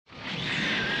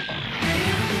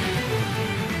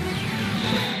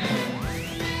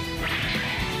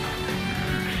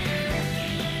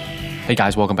Hey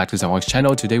guys, welcome back to Zethythonix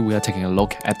channel. Today we are taking a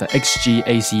look at the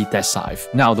HGAC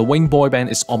Deathscythe. Now the wing boy band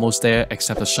is almost there,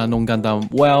 except the Shandong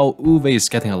Gundam. Well, Uwe is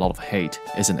getting a lot of hate,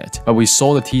 isn't it? But we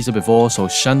saw the teaser before, so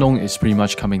Shandong is pretty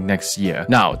much coming next year.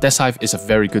 Now, Deathscythe is a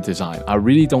very good design. I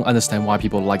really don't understand why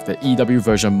people like the EW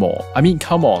version more. I mean,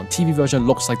 come on, TV version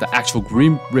looks like the actual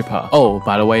Grim Reaper. Oh,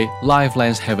 by the way, Live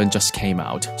Lens Heaven just came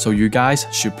out, so you guys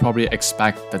should probably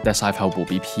expect the Deathscythe help will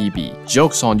be PB.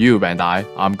 Joke's on you, Bandai.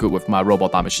 I'm good with my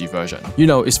Robot Damacy version. You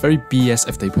know, it's very BS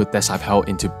if they put Deathscythe Hell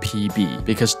into PB,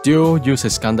 because Duo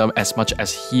uses Gundam as much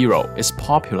as Hero is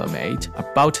popular, mate.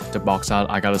 About the box art,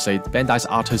 I gotta say, Bandai's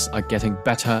artists are getting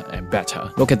better and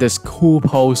better. Look at this cool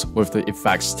pose with the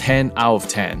effects, 10 out of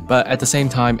 10. But at the same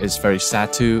time, it's very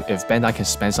sad too. If Bandai can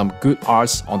spend some good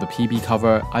arts on the PB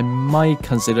cover, I might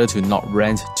consider to not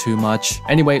rent too much.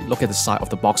 Anyway, look at the side of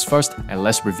the box first, and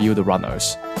let's review the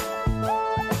runners.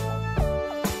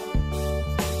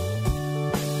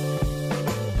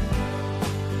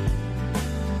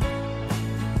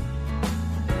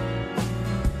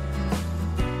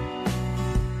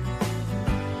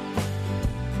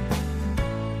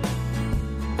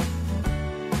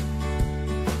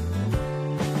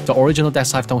 The original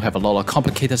Deathscythe don't have a lot of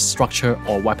complicated structure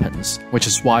or weapons, which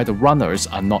is why the runners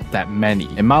are not that many.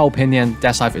 In my opinion,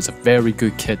 Deathscythe is a very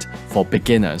good kit for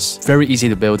beginners. Very easy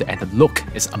to build and the look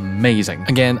is amazing.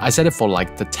 Again, I said it for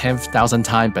like the 10,000th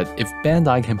time, but if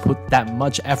Bandai can put that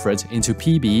much effort into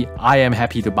PB, I am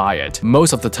happy to buy it.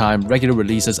 Most of the time, regular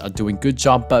releases are doing good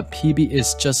job, but PB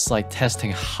is just like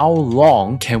testing how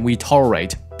long can we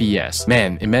tolerate BS.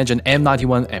 Man, imagine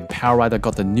M91 and Power Rider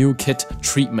got the new kit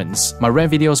treatments. My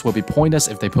rant videos will be pointless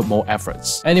if they put more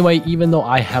efforts. Anyway, even though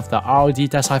I have the ROD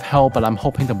Deathscythe Hell, but I'm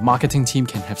hoping the marketing team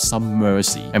can have some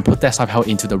mercy and put Deathscythe Hell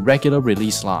into the regular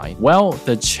release line. Well,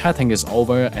 the chatting is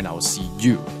over and I'll see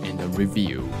you in the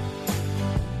review.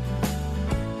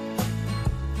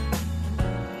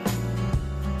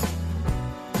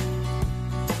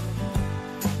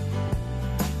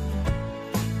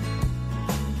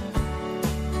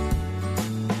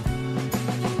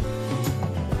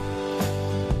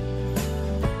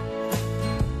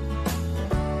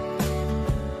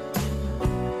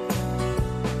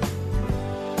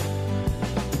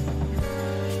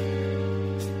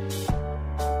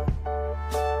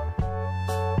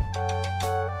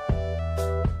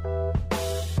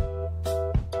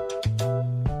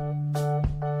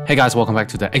 Hey guys, welcome back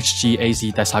to the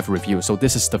HGAC Deathscythe review. So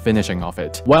this is the finishing of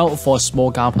it. Well, for a small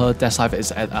Gunpla, Deathscythe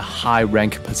is at a high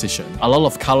rank position. A lot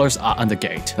of colors are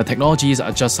undergate. The technologies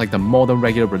are just like the modern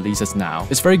regular releases now.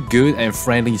 It's very good and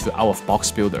friendly to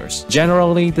out-of-box builders.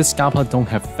 Generally, this Gunpla don't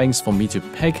have things for me to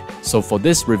pick, so for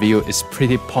this review, it's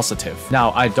pretty positive.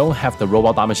 Now, I don't have the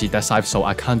Robot Damacy Deathscythe, so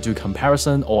I can't do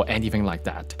comparison or anything like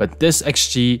that. But this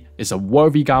XG is a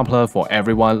worthy Gunpla for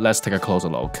everyone. Let's take a closer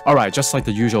look. Alright, just like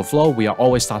the usual flow, we are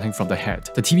always starting from the head.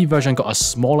 The TV version got a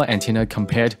smaller antenna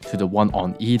compared to the one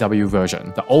on EW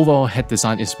version. The overall head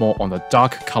design is more on the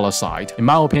dark color side. In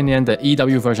my opinion, the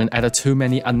EW version added too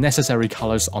many unnecessary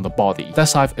colors on the body.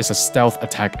 Deathscythe is a stealth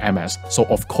attack MS, so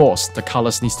of course the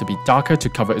colors needs to be darker to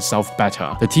cover itself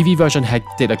better. The TV version head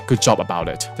did a good job about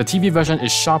it. The TV version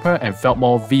is sharper and felt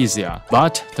more vicious,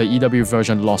 but the EW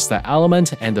version lost that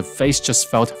element and the face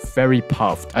just felt very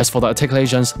puffed. As for the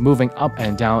articulations, moving up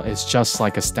and down is just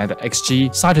like a standard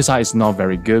XG. Side to side is not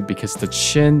very good because the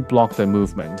chin blocked the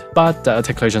movement, but the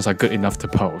articulations are good enough to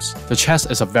pose. The chest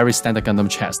is a very standard Gundam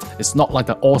chest. It's not like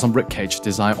the awesome ribcage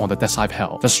design on the Deathscythe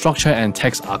Hell. The structure and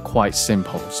text are quite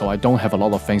simple, so I don't have a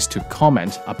lot of things to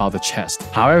comment about the chest.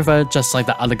 However, just like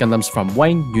the other Gundams from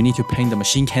Wing, you need to paint the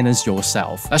machine cannons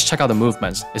yourself. Let's check out the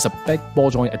movements. It's a big ball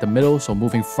joint at the middle, so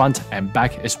moving front and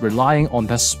back is relying on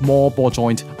that small ball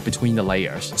joint between the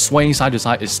layers. Swaying side to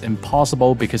side is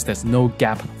impossible because there's no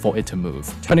gap for it to move.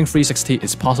 Turning 360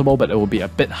 is possible, but it will be a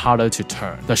bit harder to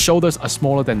turn. The shoulders are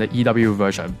smaller than the EW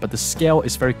version, but the scale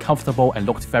is very comfortable and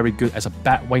looked very good as a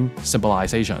bat wing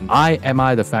symbolization. I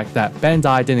admire the fact that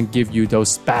Bandai didn't give you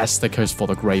those bad stickers for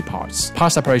the gray parts.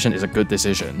 Part separation is a good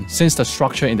decision, since the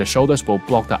structure in the shoulders will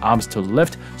block the arms to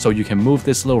lift, so you can move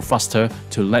this little thruster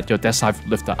to let your Deathscythe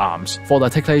lift the arms. For the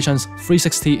articulations,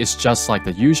 360 is just like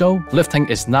the usual. Lifting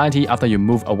is 90 after you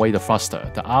move away the thruster.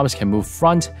 The arms can move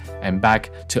front and back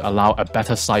to allow a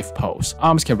better scythe pose.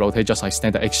 Arms can rotate just like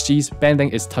standard XGs, bending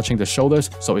is touching the shoulders,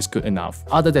 so it's good enough.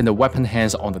 Other than the weapon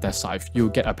hands on the Deathscythe, you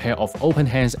get a pair of open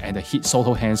hands and the Heat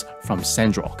Soto hands from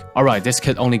Sandrock. Alright, this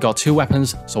kit only got 2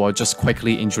 weapons, so I'll just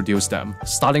quickly introduce them.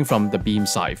 Starting from the beam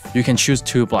scythe, you can choose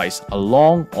 2 blades, a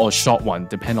long or short one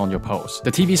depending on your pose.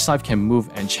 The TV scythe can move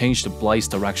and change the blade's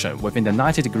direction. Within the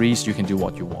 90 degrees, you can do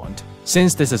what you want.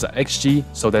 Since this is a HG,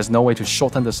 so there's no way to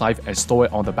shorten the scythe and store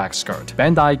it on the back skirt.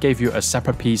 Bandai gave you a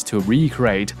separate piece to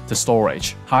recreate the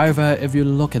storage. However, if you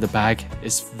look at the back,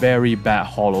 it's very bad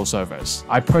hollow surface.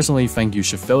 I personally think you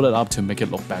should fill it up to make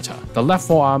it look better. The left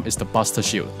forearm is the Buster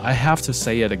shield. I have to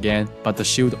say it again, but the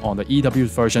shield on the EW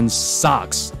version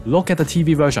sucks. Look at the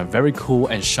TV version, very cool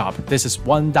and sharp. This is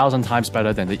 1000 times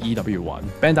better than the EW one.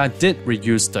 Bandai did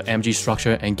reuse the MG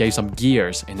structure and gave some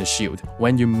gears in the shield.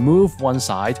 When you move one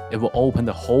side, it will open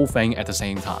the whole thing at the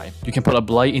same time. You can put a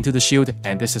blade into the shield,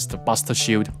 and this is the Buster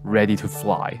shield ready to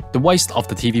fly. The waist of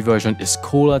the TV version is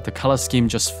cooler. The color scheme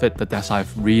just fit the Deathscythe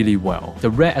really well. The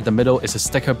red at the middle is a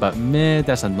sticker, but meh,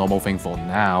 that's a normal thing for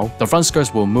now. The front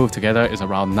skirts will move together is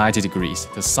around 90 degrees.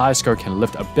 The side skirt can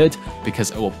lift a bit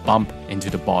because it will bump into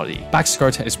the body. Back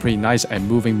skirt is pretty nice and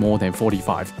moving more than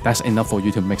 45. That's enough for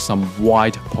you to make some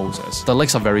wide poses. The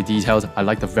legs are very detailed. I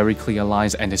like the very clear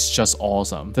lines and it's just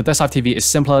awesome. The Deathscythe TV is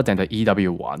simpler than the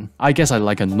EW one. I guess I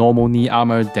like a normal knee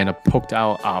armor than a poked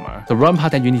out armor. The run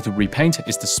part that you need to repaint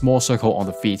is the small circle on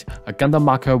the feet. A Gundam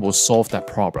marker will solve that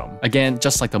problem. Again,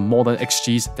 just like the modern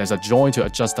XGs, there's a joint to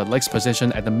adjust the legs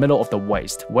position at the middle of the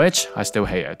waist, which I still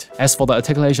hate it. As for the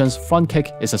articulations, front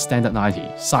kick is a standard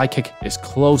 90, side kick is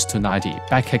close to 90,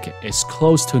 back kick is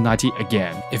close to 90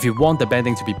 again. If you want the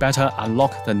bending to be better,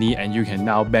 unlock the knee and you can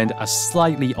now bend a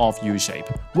slightly off U shape,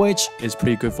 which is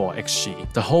pretty good for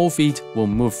XG. The whole feet will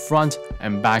move front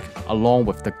and back along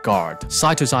with the guard.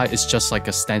 Side to side is just like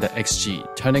a standard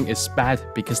XG. Turning is bad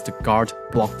because the guard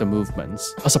blocked the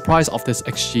movements. A surprise of this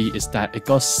XG is that it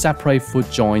got separate foot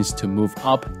joints to move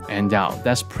up and down.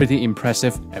 That's pretty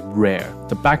impressive and rare.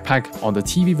 The backpack on the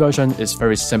TV version is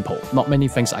very simple. Not many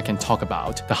things I can talk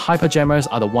about. The hyper jammers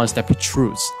are the ones that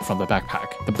protrudes from the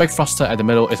backpack. The big thruster at the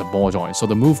middle is a ball joint, so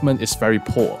the movement is very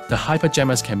poor. The hyper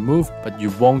jammers can move, but you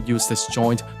won't use this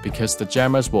joint because the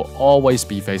jammers will always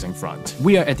be facing front.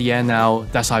 We are at the end now.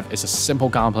 Deathscythe is a simple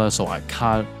Gunpla, so I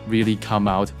can't really come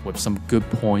out with some good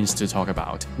points to talk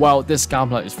about. Well, this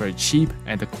Gunpla is very cheap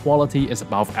and the quality is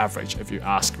above average if you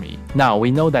ask me. Now,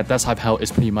 we know that Deathscythe Hell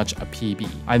is pretty much a PB.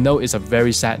 I know it's a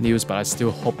very sad news, but I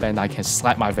still hope Bandai can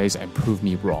slap my face and prove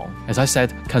me wrong. As I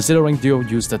said, considering Duo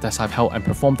used the Deathscythe Hell and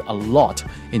performed a lot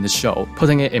in the show,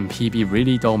 putting it in PB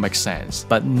really don't make sense.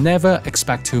 But never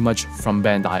expect too much from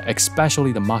Bandai,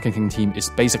 especially the marketing team is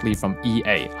basically from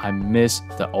EA. I miss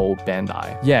the old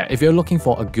Bandai. Yeah, if you're looking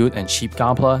for a good and cheap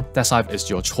Gunpla, Deathscythe is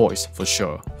your choice for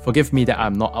sure. Forgive me that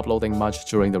I'm not uploading much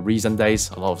during the recent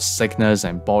days. A lot of sickness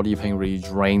and body pain really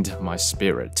drained my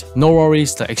spirit. No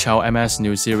worries, the HLMS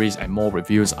new series and more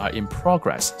reviews are in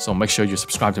progress, so make sure you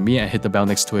subscribe to me and hit the bell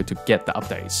next to it to get the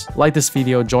updates. Like this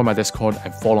video, join my Discord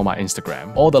and follow my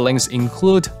Instagram. All the links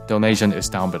include donation is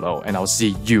down below, and I'll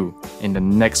see you in the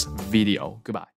next video. Goodbye.